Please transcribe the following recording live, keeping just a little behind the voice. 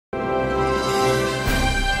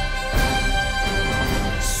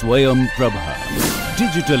Swayam Prabha.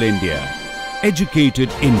 Digital India. Educated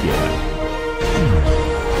India.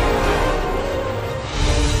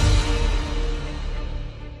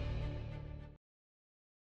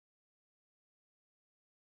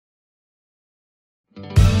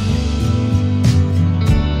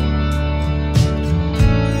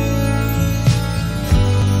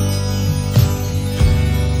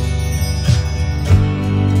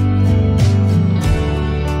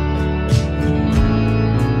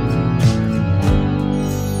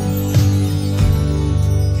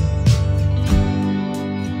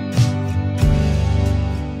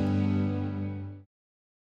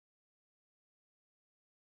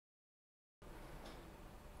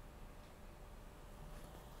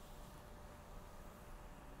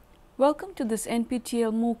 Welcome to this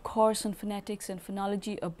NPTEL MOOC course on Phonetics and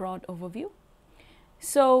Phonology, a broad overview.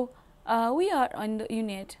 So, we are on the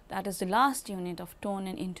unit that is the last unit of tone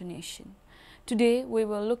and intonation. Today, we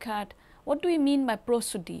will look at what do we mean by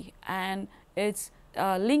prosody and its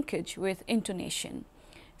linkage with intonation.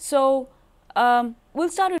 So, we'll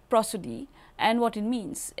start with prosody and what it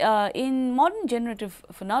means. In modern generative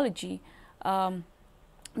phonology,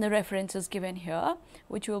 the reference is given here,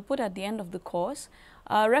 which we will put at the end of the course,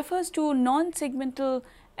 refers to non-segmental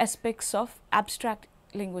aspects of abstract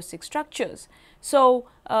linguistic structures. So,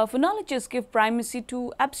 phonologists give primacy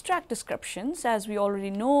to abstract descriptions, as we already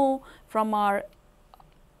know from our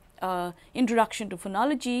introduction to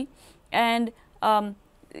phonology, and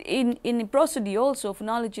in prosody also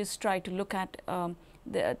phonologists try to look at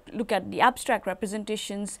the abstract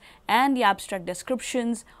representations and the abstract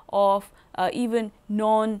descriptions of even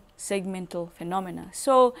non-segmental phenomena.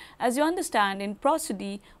 So, as you understand, in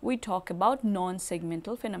prosody we talk about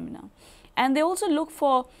non-segmental phenomena, and they also look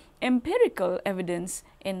for empirical evidence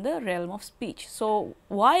in the realm of speech. So,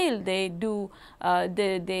 while they do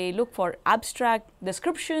they look for abstract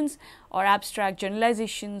descriptions or abstract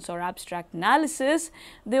generalizations or abstract analysis,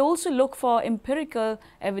 they also look for empirical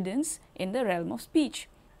evidence in the realm of speech.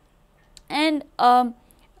 And while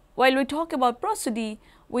we talk about prosody,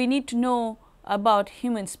 we need to know about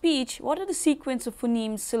human speech. What are the sequence of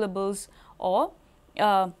phonemes, syllables, or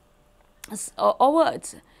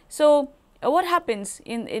words? So, what happens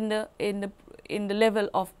in the level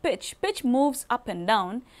of pitch? Pitch moves up and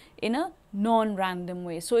down in a non-random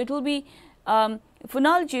way. So, it will be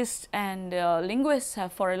phonologists and linguists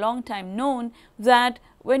have for a long time known that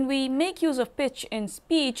when we make use of pitch in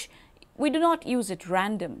speech, we do not use it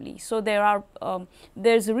randomly. So,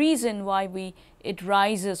 there's a reason why it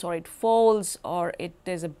rises or it falls, or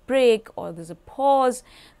there's a break, or there's a pause,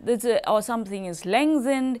 or something is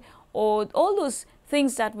lengthened, or all those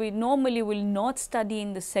things that we normally will not study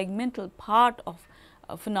in the segmental part of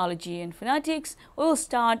phonology and phonetics, we'll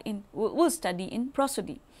study in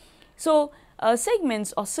prosody. So,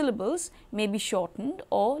 segments or syllables may be shortened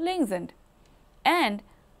or lengthened, and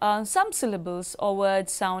some syllables or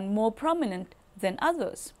words sound more prominent than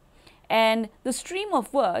others, and the stream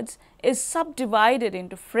of words is subdivided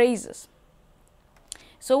into phrases.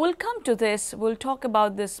 So, we'll come to this, we'll talk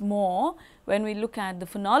about this more when we look at the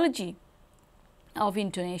phonology of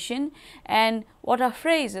intonation and what are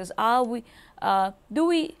phrases. Do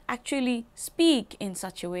we actually speak in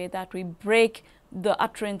such a way that we break the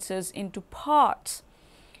utterances into parts?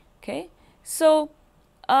 Okay. So,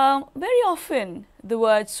 very often the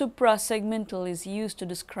word suprasegmental is used to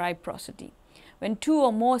describe prosody, when two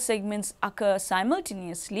or more segments occur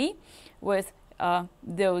simultaneously with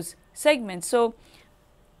those segments. So,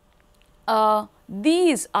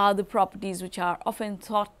 these are the properties which are often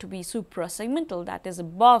thought to be suprasegmental, that is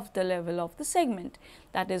above the level of the segment,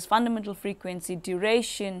 that is fundamental frequency,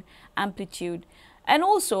 duration, amplitude, and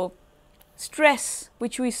also stress,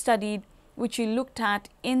 which we studied, which we looked at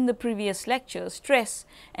in the previous lecture, stress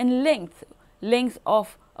and length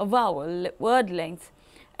of a vowel, word length,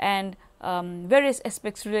 and various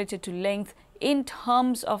aspects related to length in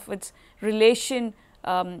terms of its relation,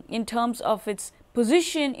 in terms of its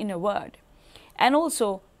position in a word, and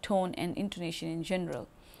also tone and intonation in general.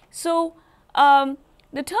 So,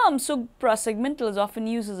 the term suprasegmental is often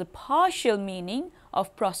used as a partial meaning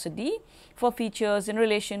of prosody for features in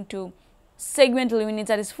relation to segmental units,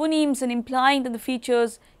 that is phonemes, and implying that the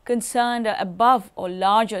features concerned are above or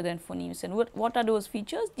larger than phonemes. And what are those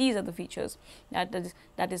features? These are the features,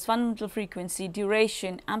 that is fundamental frequency,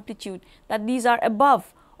 duration, amplitude, that these are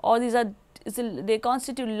above, or they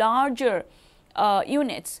constitute larger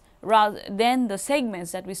units rather than the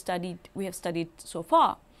segments that we have studied so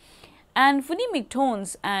far. And phonemic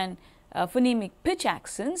tones and phonemic pitch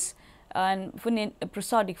accents and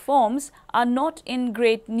prosodic forms are not in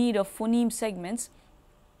great need of phoneme segments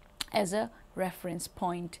as a reference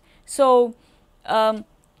point. So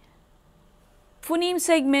phoneme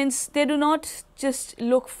segments, they do not just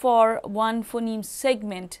look for one phoneme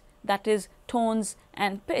segment, that is tones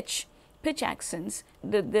and pitch accents.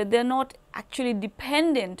 They're not actually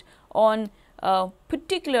dependent on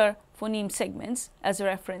particular phoneme segments as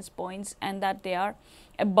reference points, and that they are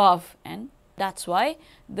above, and that's why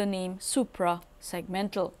the name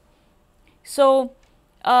supra-segmental. So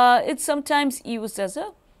it's sometimes used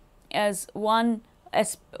as one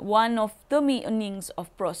of the meanings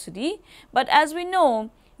of prosody, but as we know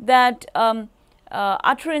that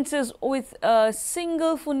utterances with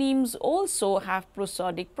single phonemes also have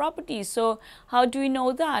prosodic properties. So how do we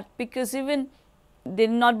know that? Because even they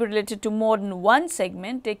will not be related to more than one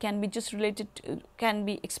segment, they can be just related to, can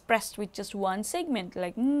be expressed with just one segment,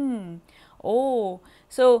 like oh.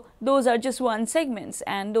 So those are just one segments,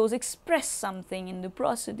 and those express something in the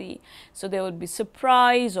prosody. So there would be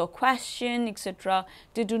surprise or question, etc.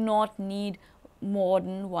 They do not need more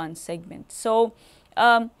than one segment. So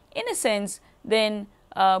in a sense, then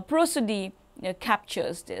prosody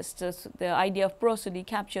captures this. The idea of prosody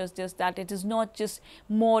captures this, that it is not just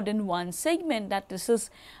more than one segment, that this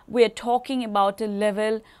is, we are talking about a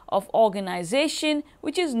level of organization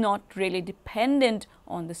which is not really dependent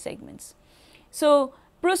on the segments. So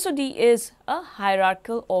prosody is a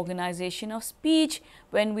hierarchical organization of speech.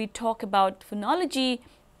 When we talk about phonology,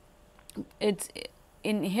 it's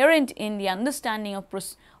inherent in the understanding of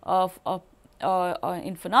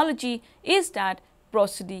in phonology is that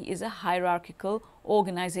prosody is a hierarchical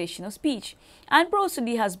organization of speech, and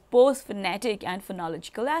prosody has both phonetic and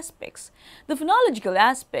phonological aspects. The phonological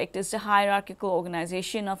aspect is the hierarchical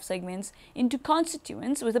organization of segments into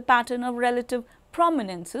constituents with a pattern of relative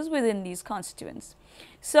prominences within these constituents.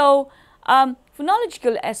 So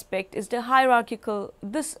phonological aspect is the hierarchical,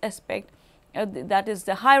 this aspect that is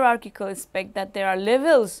the hierarchical aspect, that there are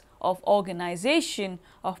levels of organization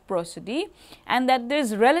of prosody and that there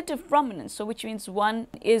is relative prominence, so which means one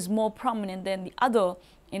is more prominent than the other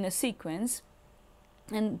in a sequence,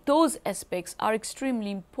 and those aspects are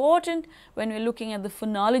extremely important when we are looking at the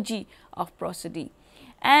phonology of prosody.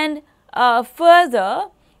 And further,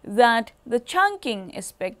 that the chunking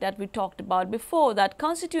aspect that we talked about before, that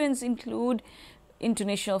constituents include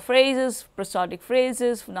intonational phrases, prosodic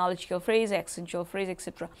phrases, phonological phrase, accentual phrase,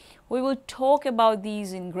 etc. We will talk about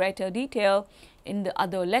these in greater detail in the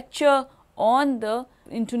other lecture on the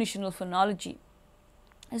intonational phonology.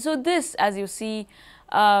 So this, as you see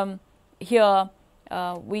here,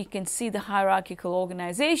 we can see the hierarchical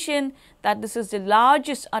organization, that this is the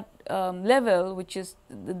largest level, which is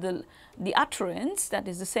the utterance, that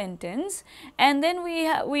is the sentence, and then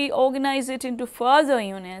we organize it into further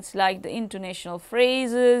units like the intonational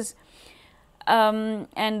phrases, and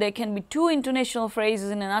there can be two intonational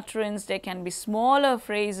phrases in an utterance, there can be smaller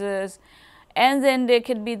phrases, and then there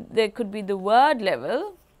could be the word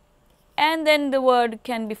level, and then the word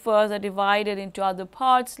can be further divided into other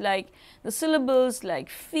parts like the syllables, like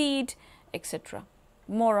feet, etc.,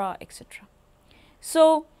 mora, etc.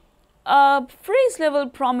 So phrase level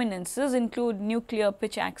prominences include nuclear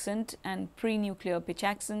pitch accent and pre-nuclear pitch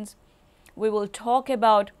accents. We will talk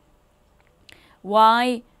about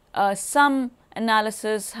why some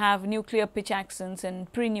analyses have nuclear pitch accents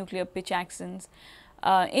and pre-nuclear pitch accents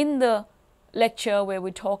in the lecture where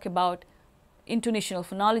we talk about intonational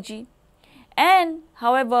phonology. And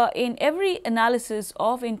however, in every analysis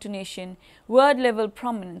of intonation, word level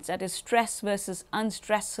prominence, that is stress versus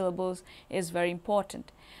unstressed syllables, is very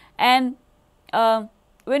important. And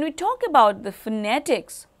when we talk about the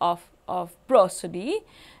phonetics of prosody,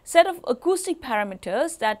 set of acoustic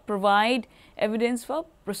parameters that provide evidence for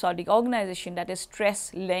prosodic organization, that is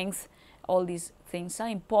stress, length, all these things are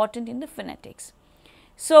important in the phonetics.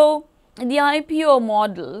 So the IPO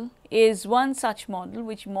model is one such model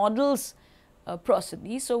which models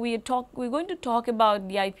prosody. So we're going to talk about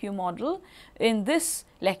the IPO model in this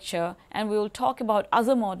lecture, and we will talk about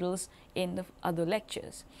other models in the other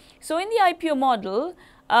lectures. So in the IPO model,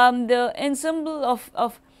 the ensemble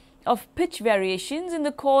of pitch variations in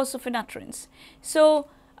the course of an utterance. So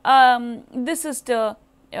this is the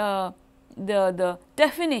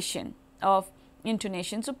definition of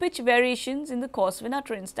intonation. So pitch variations in the course of an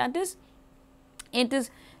utterance, that is, it is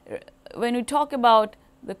when we talk about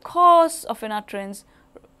the course of an utterance,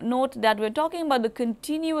 note that we are talking about the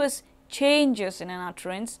continuous changes in an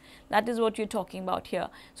utterance. That is what you are talking about here.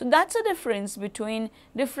 So that's a difference between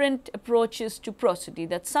different approaches to prosody,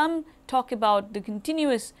 that some talk about the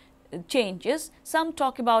continuous changes, some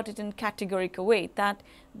talk about it in categorical way, that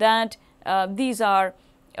these are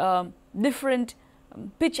different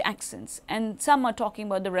pitch accents, and some are talking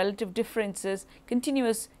about the relative differences,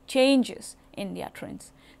 continuous changes in the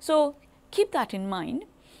utterance. So keep that in mind.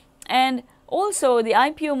 And also the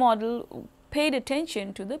IPO model paid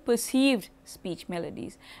attention to the perceived speech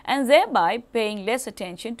melodies, and thereby paying less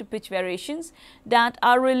attention to pitch variations that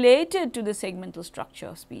are related to the segmental structure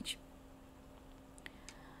of speech.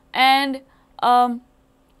 And the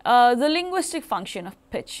linguistic function of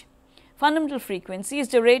pitch. Fundamental frequency is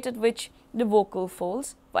the rate at which the vocal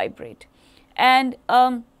folds vibrate, and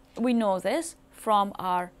we know this from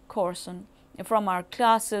our course on, from our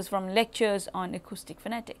classes, from lectures on acoustic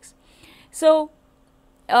phonetics. So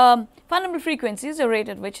fundamental frequency is the rate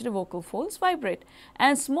at which the vocal folds vibrate,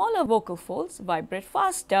 and smaller vocal folds vibrate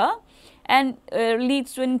faster and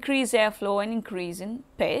leads to increased airflow and increase in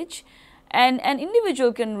pitch. And an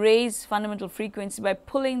individual can raise fundamental frequency by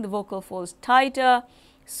pulling the vocal folds tighter,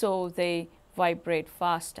 so they vibrate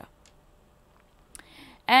faster.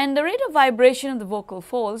 And the rate of vibration of the vocal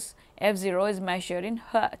folds, F0, is measured in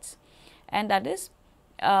hertz, and that is,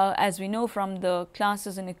 as we know from the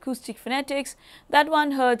classes in acoustic phonetics, that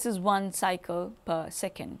 1 hertz is 1 cycle per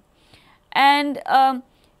second. And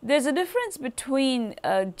there's a difference between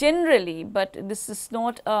generally, but this is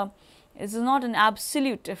not an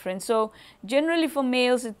absolute difference. So generally for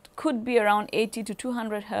males it could be around 80 to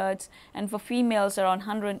 200 hertz, and for females around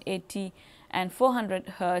 180 and 400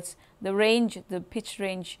 hertz, the range, the pitch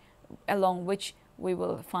range along which we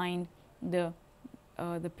will find the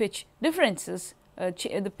pitch differences,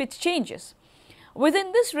 the pitch changes.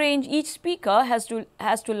 Within this range, each speaker has to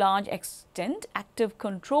a large extent active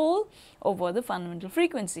control over the fundamental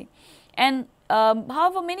frequency. And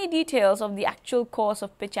however, many details of the actual course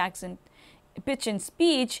of pitch in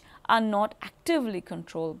speech are not actively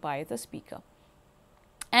controlled by the speaker.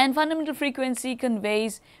 And fundamental frequency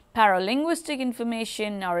conveys paralinguistic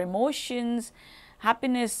information, our emotions,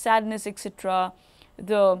 happiness, sadness, etc.,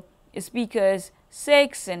 the speaker's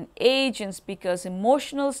sex and age and speaker's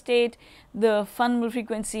emotional state. The fundamental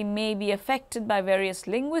frequency may be affected by various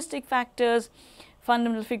linguistic factors.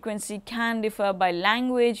 Fundamental frequency can differ by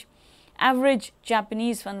language. Average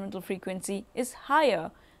Japanese fundamental frequency is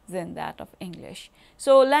higher than that of English.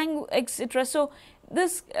 So etc. So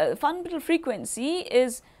this fundamental frequency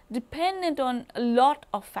is dependent on a lot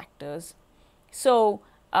of factors. So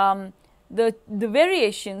the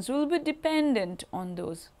variations will be dependent on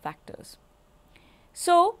those factors.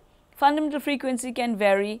 So fundamental frequency can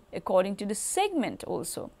vary according to the segment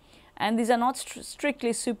also, and these are not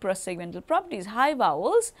strictly suprasegmental properties. High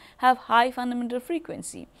vowels have high fundamental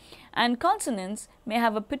frequency, and consonants may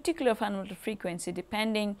have a particular fundamental frequency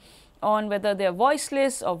depending on whether they are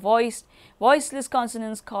voiceless or voiced. Voiceless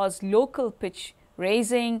consonants cause local pitch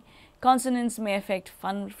raising. Consonants may affect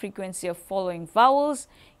fundamental frequency of following vowels.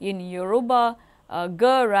 In Yoruba, g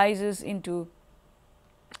rises into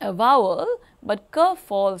a vowel, but k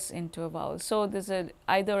falls into a vowel. So there's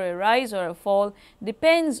either a rise or a fall,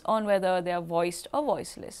 depends on whether they are voiced or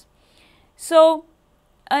voiceless. So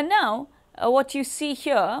now what you see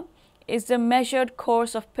here is the measured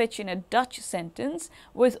course of pitch in a Dutch sentence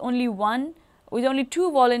with only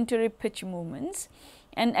two voluntary pitch movements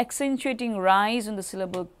and accentuating rise on the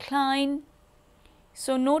syllable klein.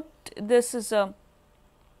 So note this is a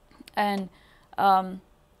and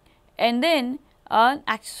then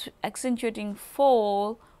accentuating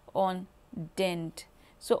fall on dent.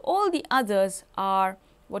 So all the others are,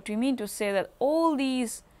 what we mean to say that all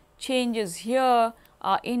these changes here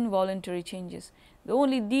are involuntary changes.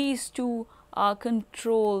 Only these two are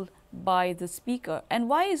controlled by the speaker. And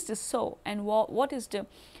why is this so? And what is the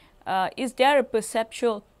is there a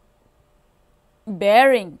perceptual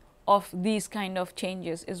bearing of these kind of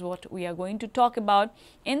changes is what we are going to talk about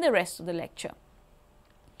in the rest of the lecture.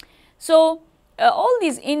 So all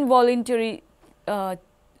these involuntary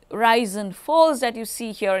rise and falls that you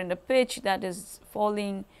see here in the pitch, that is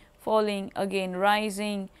falling, falling, again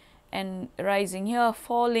rising, and rising here,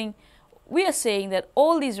 falling, we are saying that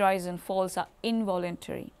all these rise and falls are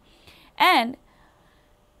involuntary, and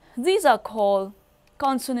these are called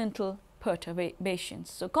consonantal perturbations.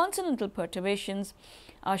 So consonantal perturbations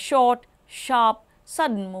are short, sharp,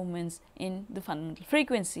 sudden movements in the fundamental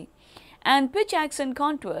frequency, and pitch accent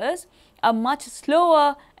contours are much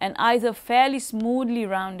slower and either fairly smoothly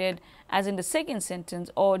rounded as in the second sentence,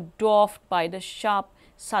 or dwarfed by the sharp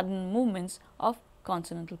sudden movements of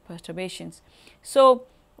consonantal perturbations. So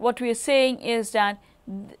what we are saying is that,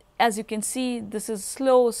 as you can see, this is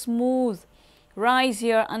slow, smooth rise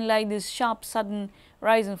here, unlike this sharp sudden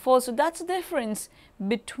rise and fall. So that's the difference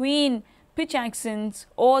between pitch accents,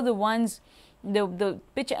 or the ones the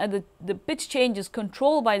pitch change is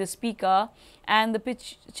controlled by the speaker, and the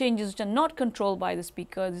pitch changes which are not controlled by the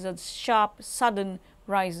speaker, these are sharp, sudden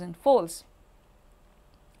rise and falls.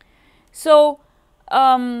 So,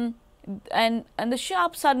 and the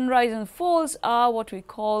sharp, sudden rise and falls are what we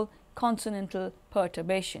call consonantal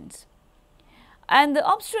perturbations. And the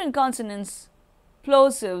obstruent consonants,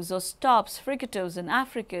 plosives or stops, fricatives and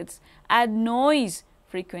affricates add noise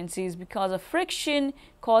frequencies because of friction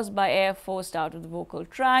caused by air forced out of the vocal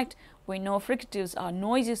tract. We know fricatives are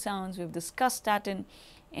noisy sounds. We have discussed that in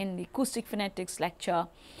the acoustic phonetics lecture.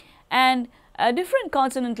 And different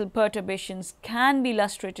consonantal perturbations can be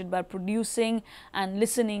illustrated by producing and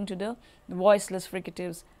listening to the voiceless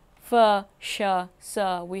fricatives f, sh, s.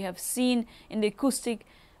 We have seen in the acoustic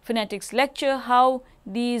phonetics lecture how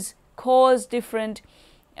these cause different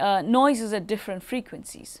noises at different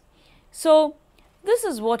frequencies. So, this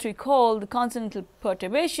is what we call the consonantal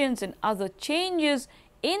perturbations, and other changes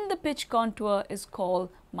in the pitch contour is called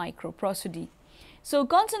microprosody. So,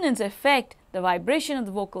 consonants affect the vibration of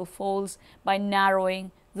the vocal folds by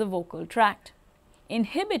narrowing the vocal tract,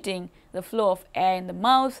 inhibiting the flow of air in the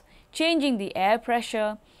mouth, changing the air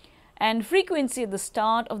pressure, and frequency at the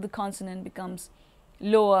start of the consonant becomes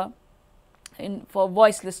lower for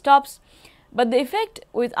voiceless stops, but the effect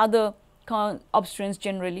with other obstruents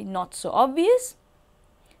generally not so obvious.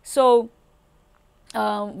 So,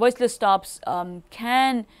 voiceless stops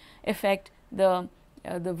can affect the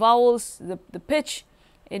vowels, the pitch,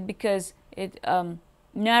 because it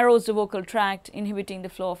narrows the vocal tract, inhibiting the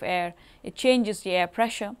flow of air. It changes the air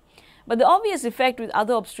pressure. But the obvious effect with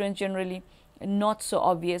other obstruents generally not so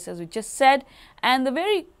obvious, as we just said, and the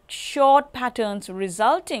very short patterns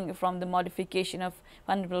resulting from the modification of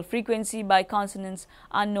fundamental frequency by consonants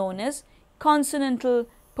are known as consonantal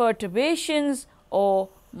perturbations or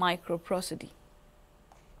microprosody.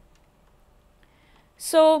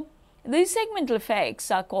 So, these segmental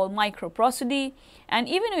effects are called microprosody, and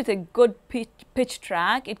even with a good pitch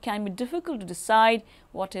track, it can be difficult to decide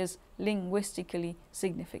what is linguistically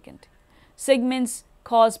significant. Segments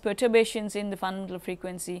cause perturbations in the fundamental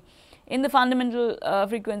frequency. In the fundamental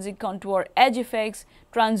frequency contour, edge effects,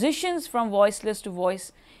 transitions from voiceless to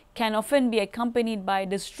voice can often be accompanied by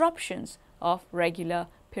disruptions of regular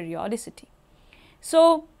periodicity.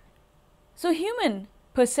 So human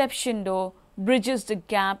perception though bridges the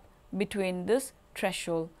gap between this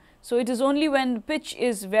threshold. So, it is only when the pitch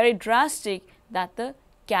is very drastic that the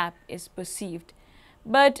gap is perceived.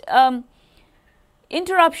 But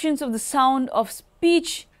interruptions of the sound of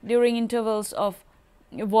speech during intervals of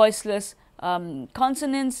voiceless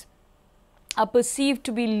consonants are perceived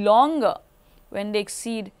to be longer when they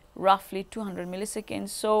exceed roughly 200 milliseconds.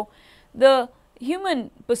 So, the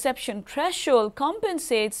human perception threshold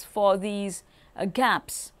compensates for these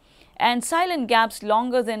gaps, and silent gaps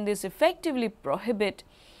longer than this effectively prohibit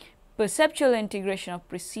perceptual integration of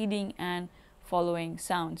preceding and following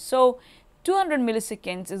sounds. So, 200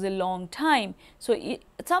 milliseconds is a long time. So,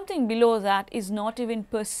 something below that is not even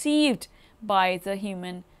perceived by the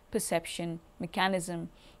human perception mechanism.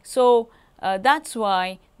 So, that is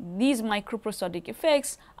why these microprosodic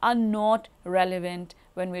effects are not relevant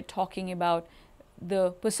when we are talking about the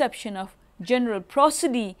perception of general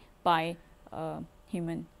prosody by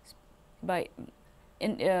human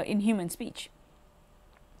speech.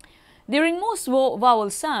 During most vowel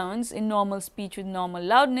sounds in normal speech with normal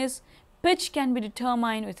loudness, pitch can be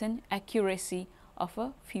determined with an accuracy of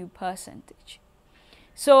a few percentage.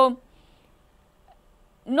 So,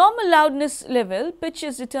 normal loudness level, pitch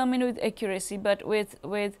is determined with accuracy, but with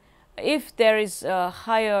if there is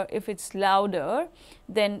higher, if it's louder,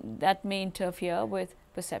 then that may interfere with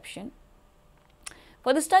perception.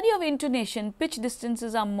 For the study of intonation, pitch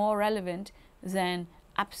distances are more relevant than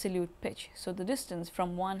absolute pitch. So, the distance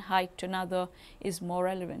from one height to another is more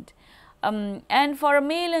relevant. And for a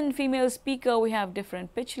male and female speaker, we have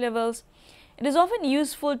different pitch levels. It is often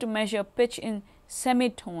useful to measure pitch in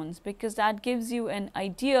semitones because that gives you an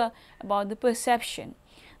idea about the perception.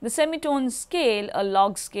 The semitone scale, a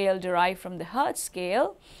log scale derived from the Hertz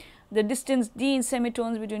scale, the distance d in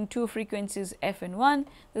semitones between two frequencies f and 1,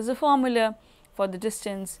 there is a formula for the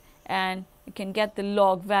distance, and you can get the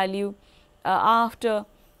log value after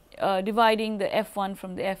dividing the f1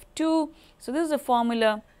 from the f2. So, this is a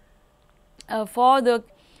formula for the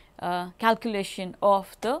calculation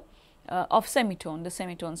of the semitone, the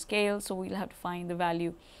semitone scale. So, we will have to find the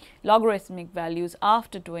value, logarithmic values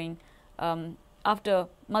after doing after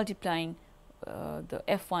multiplying the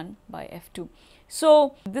f1 by f2.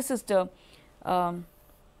 So, this is the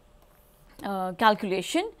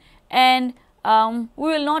calculation, and we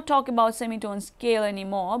will not talk about semitone scale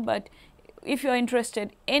anymore, but if you are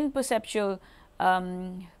interested in perceptual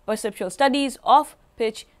studies of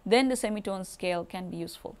pitch, then the semitone scale can be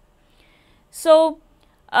useful. So,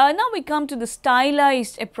 now we come to the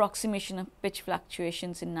stylized approximation of pitch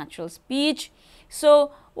fluctuations in natural speech.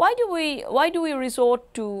 So, why do we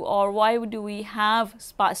resort to, or why do we have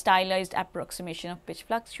stylized approximation of pitch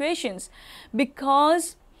fluctuations?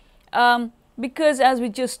 Because as we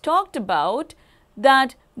just talked about,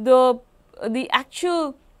 that the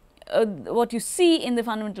actual what you see in the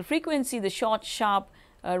fundamental frequency, the short, sharp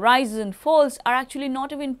rises and falls, are actually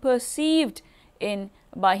not even perceived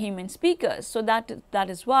by human speakers. So that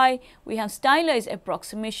is why we have stylized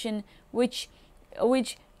approximation, which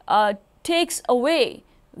takes away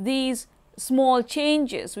these small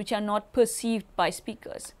changes which are not perceived by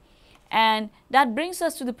speakers. And that brings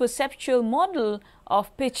us to the perceptual model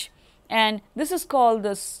of pitch, and this is called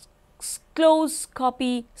the close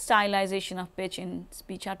copy stylization of pitch in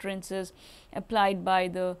speech utterances, applied by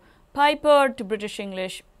the Piper to British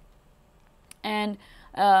English. And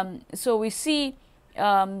so we see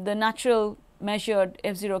the natural measured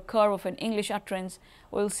F0 curve of an English utterance.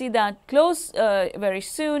 We'll see that very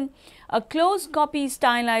soon. A close copy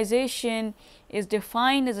stylization is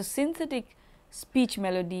defined as a synthetic speech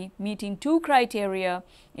melody meeting two criteria.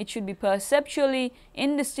 It should be perceptually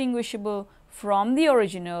indistinguishable from the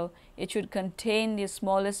original. It should contain the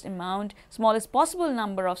smallest possible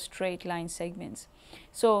number of straight line segments.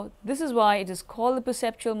 So this is why it is called the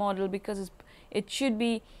perceptual model, because it should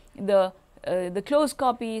be the close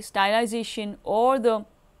copy stylization, or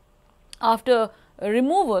after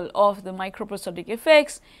removal of the microprosodic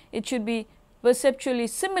effects, it should be perceptually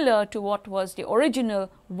similar to what was the original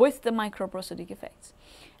with the microprosodic effects,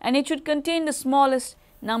 and it should contain the smallest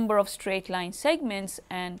number of straight line segments,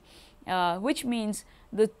 and which means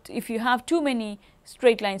that if you have too many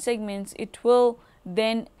straight line segments, it will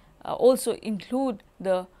then also include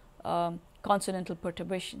the consonantal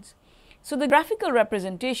perturbations. So the graphical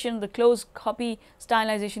representation, the close copy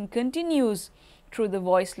stylization, continues through the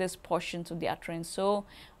voiceless portions of the utterance. So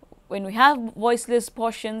when we have voiceless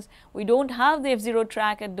portions, we don't have the F0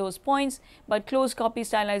 track at those points, but close copy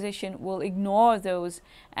stylization will ignore those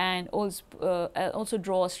and also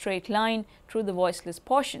draw a straight line through the voiceless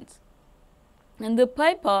portions. And the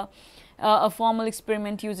Piper, a formal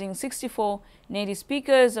experiment using 64 native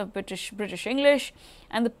speakers of British English,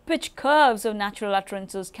 and the pitch curves of natural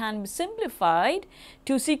utterances can be simplified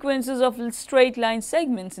to sequences of straight line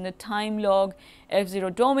segments in a time log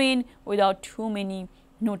F0 domain without too many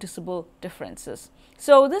noticeable differences.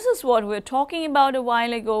 So this is what we were talking about a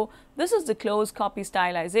while ago. This is the close copy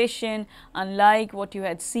stylization, unlike what you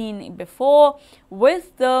had seen before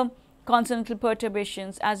with the consonantal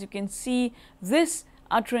perturbations. As you can see, this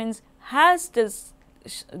utterance has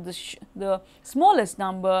the smallest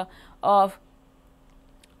number of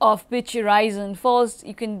pitch rise and falls.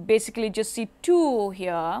 You can basically just see two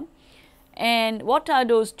here. And what are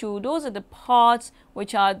those two? Those are the parts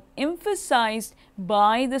which are emphasized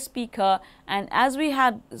by the speaker. And as we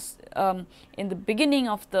had in the beginning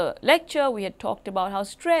of the lecture, we had talked about how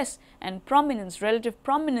stress and prominence, relative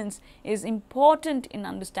prominence, is important in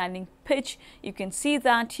understanding pitch. You can see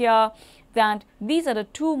that here, that these are the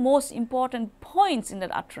two most important points in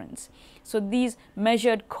that utterance. So these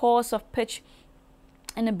measured course of pitch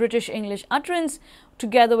in a British English utterance,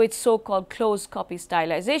 together with so-called close copy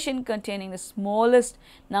stylization containing the smallest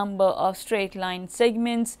number of straight line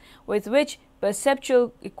segments, with which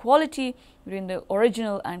perceptual equality between the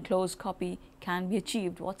original and close copy can be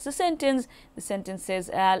achieved. What's the sentence? The sentence says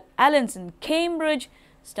Alan's in Cambridge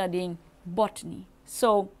studying botany.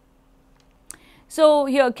 So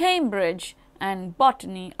here Cambridge and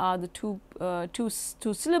botany are the two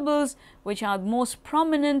syllables which are most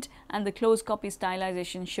prominent, and the close copy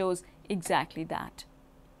stylization shows exactly that.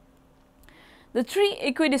 The three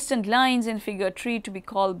equidistant lines in figure 3 to be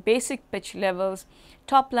called basic pitch levels: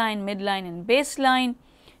 top line, midline, and baseline.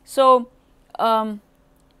 So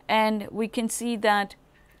and we can see that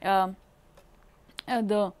we have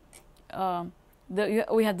the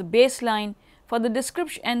baseline for the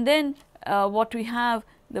description, and then what we have,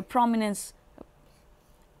 the prominence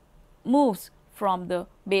moves from the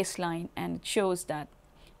baseline, and it shows that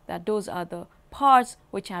those are the parts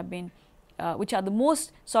which have been which are the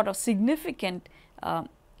most sort of significant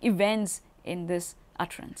events in this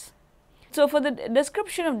utterance. So for the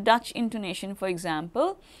description of Dutch intonation, for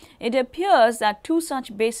example, it appears that two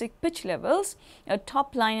such basic pitch levels, a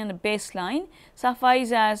top line and a baseline,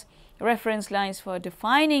 suffice as reference lines for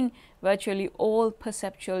defining virtually all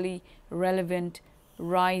perceptually relevant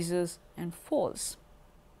rises and falls.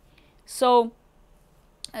 So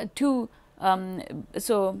two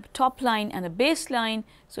so top line and a bass line.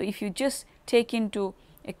 So if you just take into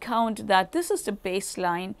account that this is the bass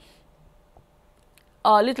line,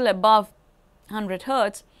 a little above 100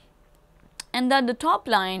 hertz, and that the top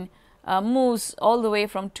line moves all the way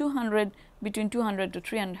from 200, between 200 to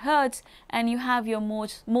 300 hertz, and you have your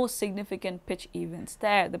most significant pitch events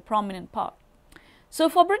there, the prominent part. So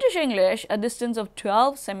for British English, a distance of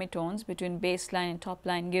 12 semitones between bass line and top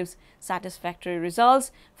line gives satisfactory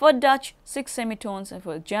results. For Dutch, 6 semitones, and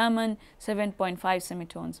for German, 7.5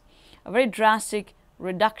 semitones. A very drastic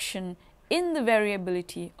reduction in the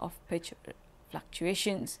variability of pitch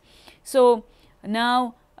fluctuations. So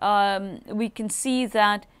now we can see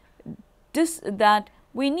that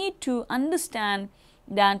we need to understand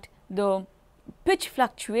that the pitch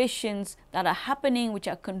fluctuations that are happening, which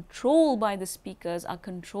are controlled by the speakers, are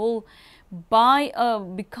controlled by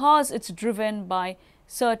because it's driven by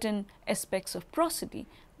certain aspects of prosody.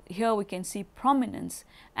 Here we can see prominence,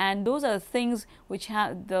 and those are the things which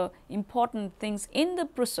have the important things in the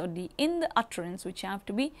prosody, in the utterance, which have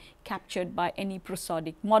to be captured by any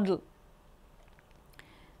prosodic model.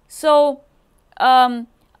 So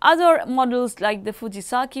other models like the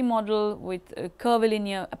Fujisaki model with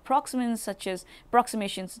curvilinear approximations such as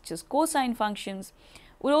cosine functions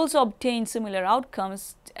would also obtain similar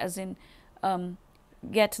outcomes, as in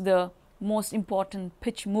get the most important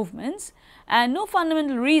pitch movements, and no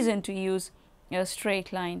fundamental reason to use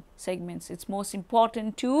straight line segments. It's most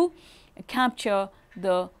important to capture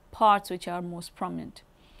the parts which are most prominent.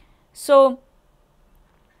 So,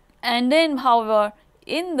 and then however,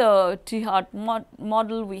 in the T-Hart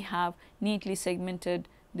model, we have neatly segmented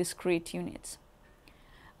discrete units.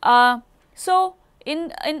 So,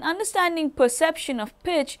 in understanding perception of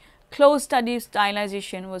pitch, close study of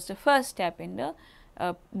stylization was the first step in the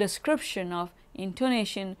description of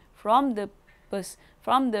intonation from the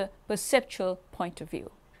perceptual point of view.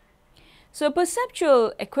 So,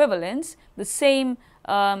 perceptual equivalence, the same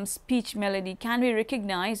speech melody can be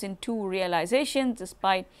recognized in two realizations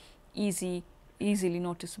despite easily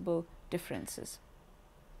noticeable differences.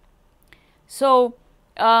 So,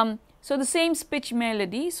 so the same speech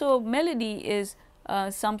melody. So, melody is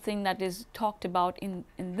something that is talked about in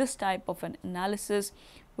this type of an analysis,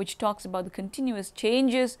 which talks about the continuous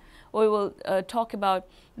changes, or we will talk about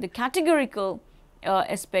the categorical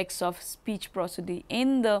aspects of speech prosody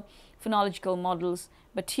in the phonological models.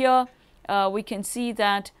 But here we can see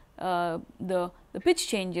that the pitch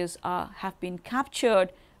changes have been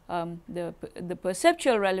captured. The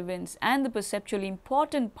perceptual relevance and the perceptually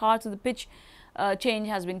important parts of the pitch change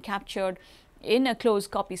has been captured in a close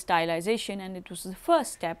copy stylization, and it was the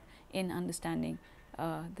first step in understanding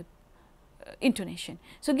the intonation.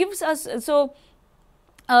 So, gives us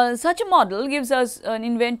such a model gives us an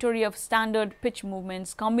inventory of standard pitch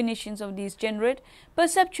movements. Combinations of these generate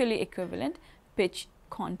perceptually equivalent pitch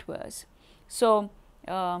contours. So,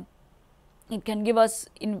 it can give us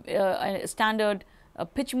standard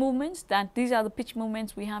pitch movements, that these are the pitch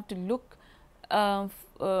movements we have to look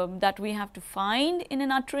that we have to find in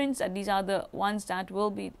an utterance, and these are the ones that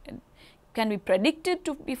can be predicted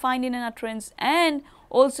to be found in an utterance, and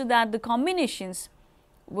also that the combinations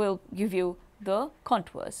will give you the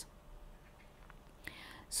contours.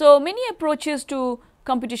 So, many approaches to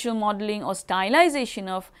computational modeling or stylization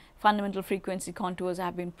of fundamental frequency contours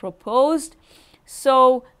have been proposed.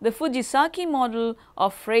 So, the Fujisaki model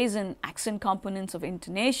of phrase and accent components of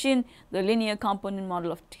intonation, the linear component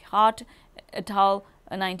model of T-Hart et al.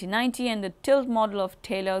 1990, and the tilt model of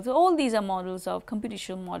Taylor. So, all these are models of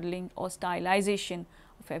computational modeling or stylization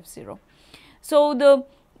of F0. So, the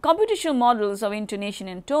computational models of intonation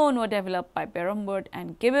and tone were developed by Berenberg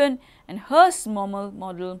and Gibbon, and Hurst's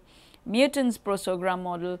model, Merton's prosogram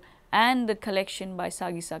model, and the collection by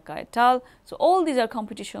Sagisaka et al. So, all these are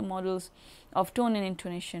computational models of tone and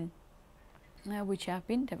intonation which have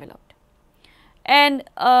been developed. And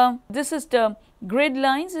this is the grid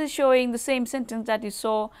lines, is showing the same sentence that you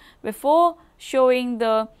saw before, showing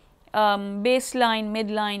the bass line, mid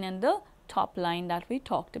line, and the top line that we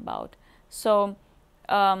talked about. So,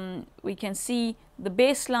 we can see the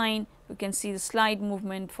bass line, we can see the slide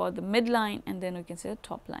movement for the mid line, and then we can see the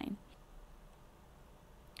top line.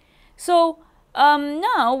 So,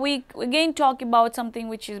 now we again talk about something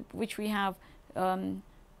which we have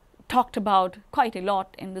talked about quite a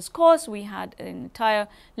lot in this course. We had an entire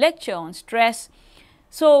lecture on stress.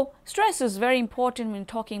 So, stress is very important when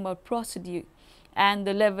talking about prosody and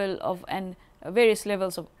the level of various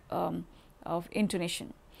levels of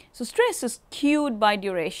intonation. So, stress is cued by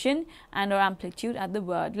duration and or amplitude at the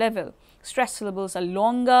word level. Stress syllables are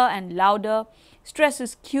longer and louder. Stress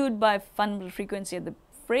is cued by fundamental frequency at the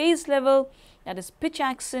phrase level, that is pitch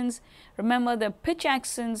accents. Remember the pitch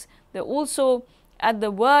accents, they are also at the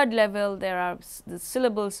word level. There are the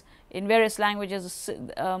syllables in various languages,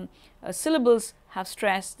 syllables have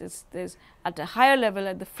stress. There's at a higher level,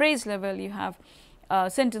 at the phrase level, you have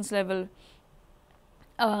sentence level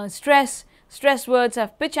stress. Stress words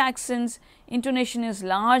have pitch accents. Intonation is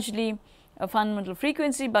largely a fundamental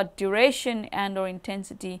frequency, but duration and or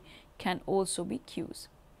intensity can also be cues.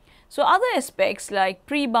 So other aspects like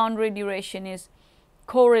pre-boundary duration is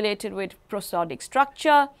correlated with prosodic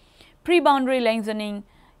structure. Pre-boundary lengthening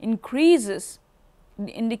increases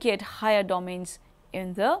indicate higher domains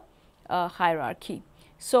in the hierarchy.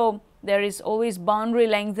 So there is always boundary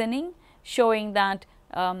lengthening, showing that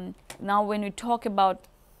now when we talk about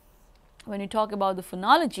the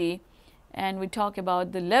phonology and we talk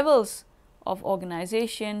about the levels of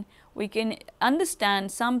organization, we can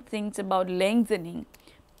understand some things about lengthening,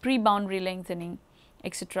 pre-boundary lengthening,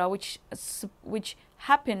 etc., which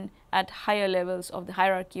happen at higher levels of the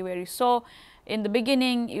hierarchy, where you saw in the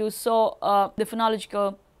beginning, you saw the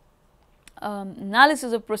phonological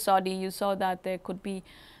analysis of prosody. You saw that there could be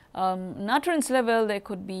an utterance level, there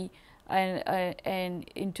could be an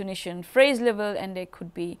intonation phrase level, and there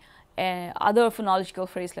could be other phonological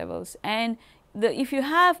phrase levels. And if you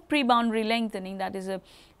have pre-boundary lengthening, that is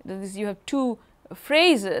you have two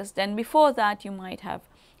phrases, then before that you might have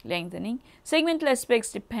lengthening. Segmental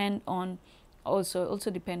aspects depend on also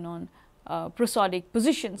depend on prosodic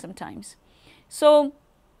position sometimes. So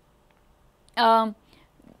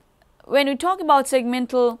when we talk about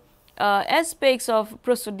segmental aspects of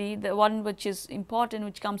prosody, the one which is important,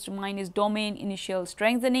 which comes to mind, is domain initial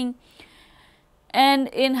strengthening. And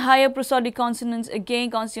in higher prosodic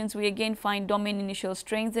consonants, we again find domain initial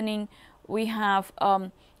strengthening. We have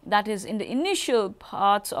that is in the initial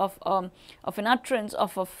parts of an utterance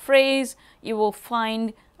of a phrase. You will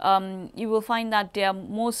find that they are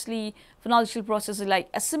mostly phonological processes like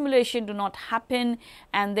assimilation do not happen,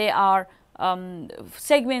 and they are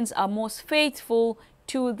segments are most faithful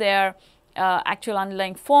to their actual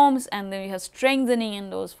underlying forms, and then we have strengthening in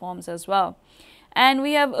those forms as well. And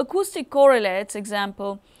we have acoustic correlates,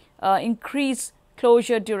 example, increase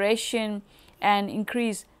closure duration and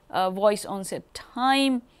increase voice onset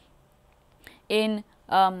time in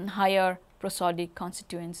higher prosodic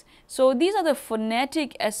constituents. So these are the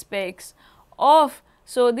phonetic aspects of,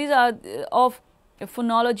 of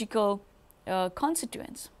phonological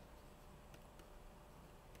constituents.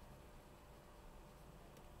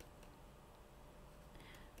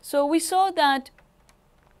 So we saw that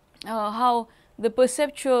how the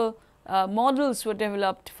perceptual models were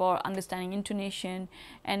developed for understanding intonation,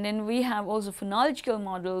 and then we have also phonological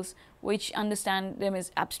models which understand them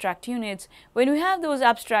as abstract units. When we have those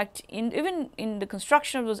abstract, even in the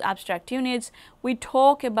construction of those abstract units, we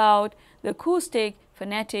talk about the acoustic,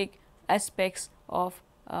 phonetic aspects of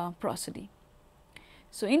prosody.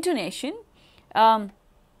 So intonation,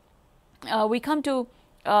 we come to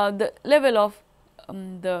the level of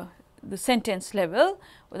the sentence level,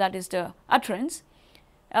 that is the utterance.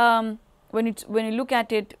 When you look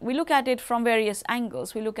at it, we look at it from various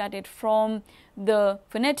angles. We look at it from the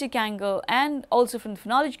phonetic angle and also from the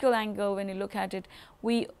phonological angle. When you look at it,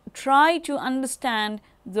 we try to understand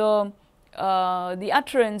the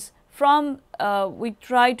utterance from, we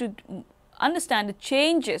try to understand the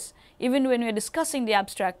changes. Even when we are discussing the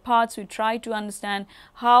abstract parts, we try to understand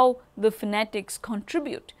how the phonetics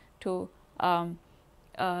contribute to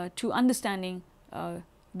understanding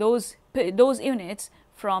those units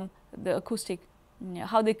from the acoustic,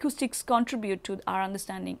 how the acoustics contribute to our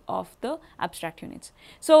understanding of the abstract units.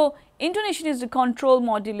 So intonation is the control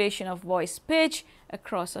modulation of voice pitch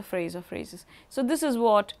across a phrase or phrases. So this is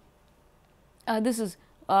what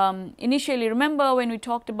initially, remember when we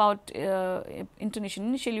talked about intonation,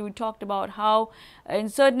 initially we talked about how in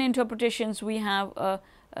certain interpretations we have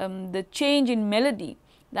the change in melody.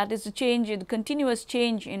 That is the change, the continuous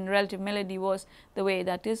change in relative melody was the way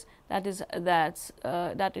that it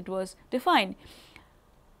was defined.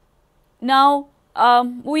 Now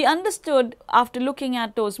we understood after looking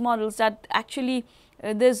at those models that actually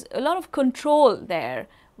there's a lot of control there.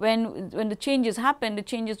 When the changes happen, the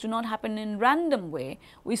changes do not happen in random way.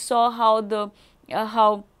 We saw how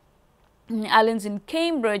Allen's in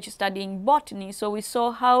Cambridge studying botany, so we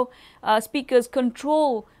saw how speakers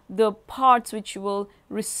control the parts which will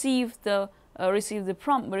receive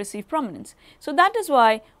prominence. So that is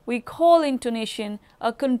why we call intonation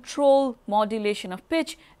a control modulation of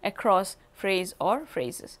pitch across phrase or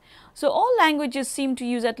phrases. So all languages seem to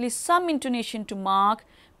use at least some intonation to mark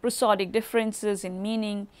prosodic differences in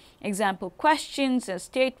meaning. Example questions and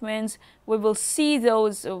statements, we will see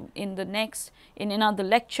those in another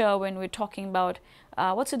lecture when we're talking about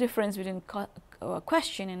what's the difference between a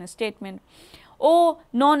question and a statement, or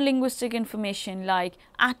non-linguistic information like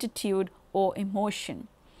attitude or emotion.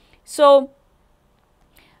 So,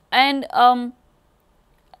 and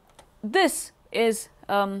this is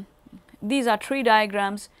these are three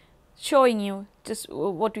diagrams showing you just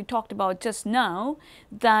what we talked about just now,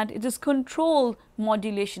 that it is control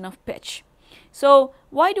modulation of pitch. So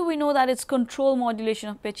why do we know that it's control modulation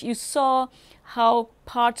of pitch? You saw how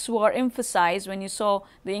parts were emphasized when you saw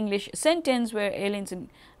the English sentence where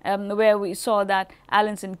where we saw that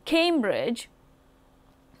Alan's in Cambridge,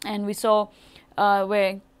 and we saw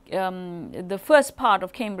where the first part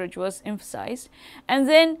of Cambridge was emphasized. And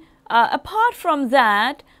then apart from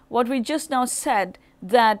that, what we just now said,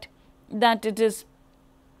 that it is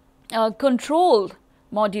controlled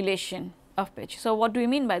modulation of pitch. So what do we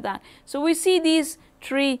mean by that? So we see these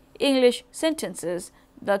three English sentences.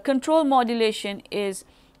 The control modulation is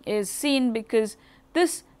seen because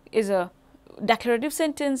this is a declarative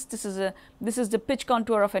sentence, this is the pitch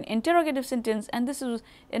contour of an interrogative sentence, and this is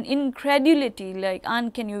an incredulity, like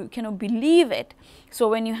can you believe it. So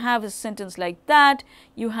when you have a sentence like that,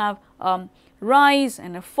 you have rise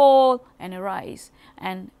and a fall and a rise,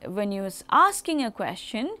 and when you are asking a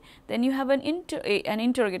question, then you have an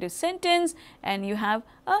interrogative sentence and you have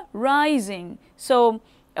a rising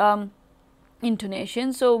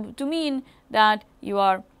intonation, so to mean that you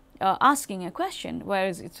are asking a question,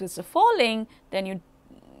 whereas if it's a falling, then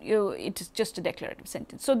it is just a declarative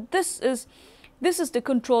sentence. So this is the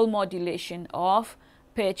control modulation of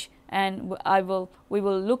pitch, and we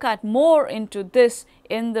will look at more into this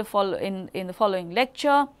in the following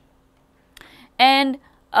lecture. And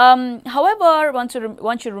however,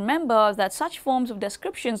 one should remember that such forms of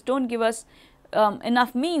descriptions don't give us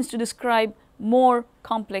enough means to describe more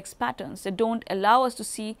complex patterns. They don't allow us to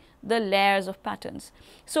see the layers of patterns.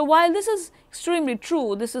 So while this is extremely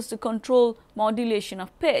true, this is the control modulation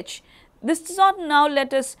of pitch, this does not now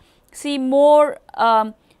let us see more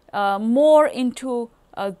into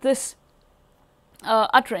this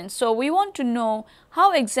utterance. So we want to know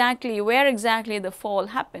where exactly the fall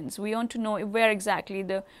happens. We want to know where exactly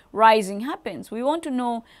the rising happens. We want to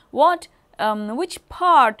know which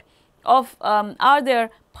part of are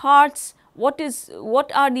there parts, what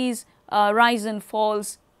are these rise and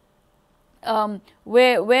falls,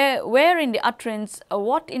 where in the utterance,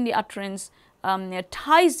 what in the utterance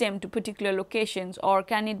ties them to particular locations, or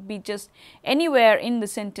can it be just anywhere in the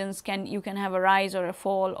sentence? You can have a rise or a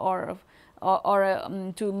fall, or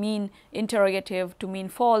to mean interrogative, to mean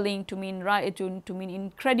falling, to mean to mean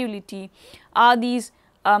incredulity. Are these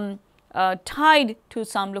tied to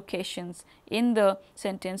some locations in the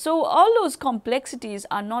sentence? So all those complexities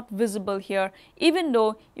are not visible here, even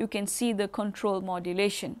though you can see the control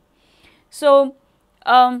modulation. So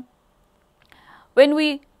when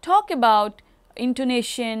we talk about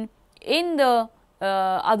intonation in the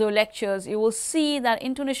other lectures, you will see that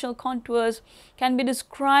intonational contours can be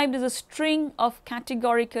described as a string of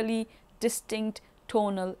categorically distinct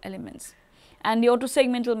tonal elements. And the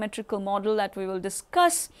autosegmental metrical model that we will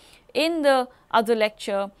discuss in the other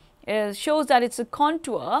lecture shows that it's a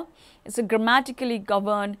contour, it's a grammatically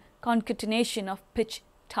governed concatenation of pitch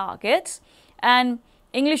targets, and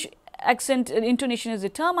English accent intonation is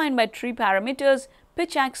determined by three parameters: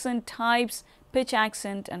 pitch, accent types, pitch,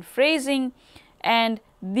 accent and phrasing, and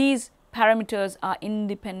these parameters are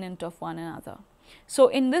independent of one another. So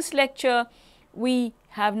in this lecture we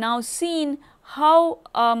have now seen how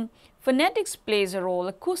phonetics plays a role,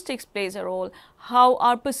 acoustics plays a role, how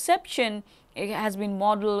our perception has been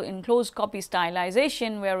modeled in closed copy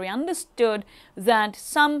stylization, where we understood that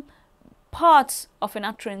some parts of an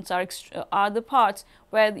utterance are the parts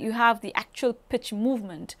where you have the actual pitch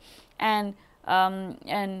movement, and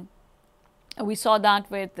we saw that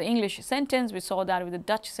with the English sentence, we saw that with the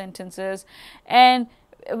Dutch sentences, and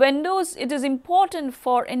when it is important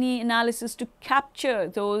for any analysis to capture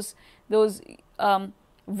those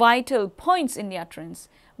vital points in the utterance.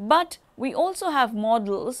 But we also have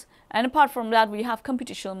models, and apart from that we have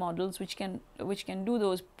computational models which can do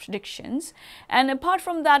those predictions, and apart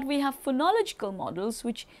from that we have phonological models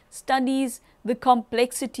which studies the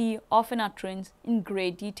complexity of an utterance in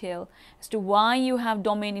great detail as to why you have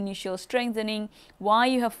domain initial strengthening, why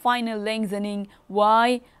you have final lengthening,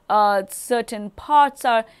 why certain parts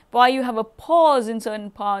why you have a pause in certain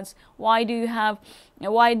parts, why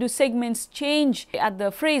do segments change at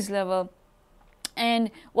the phrase level,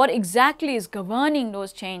 and what exactly is governing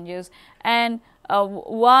those changes, and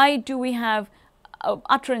why do we have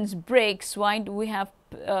utterance breaks, why do we have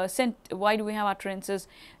utterances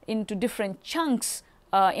into different chunks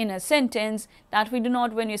in a sentence, that we do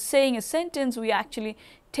not, when you're saying a sentence, we are actually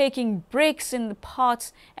taking breaks in the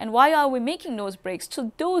parts, and why are we making those breaks.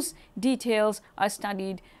 So those details are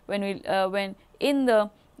studied when in the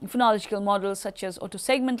phonological models such as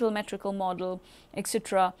autosegmental metrical model,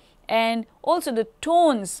 etc., and also the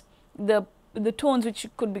tones, the tones which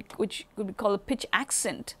could be called a pitch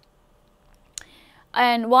accent,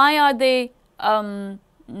 and why are they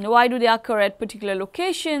why do they occur at particular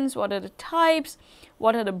locations, what are the types,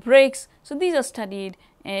 what are the breaks. So these are studied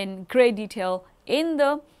in great detail in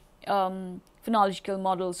the phonological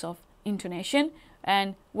models of intonation,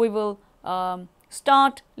 and we will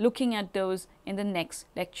start looking at those in the next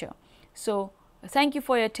lecture. So thank you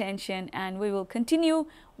for your attention, and we will continue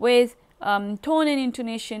with tone and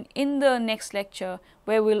intonation in the next lecture,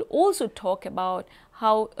 where we will also talk about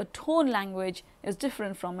how a tone language is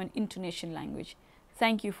different from an intonation language.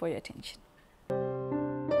 Thank you for your attention.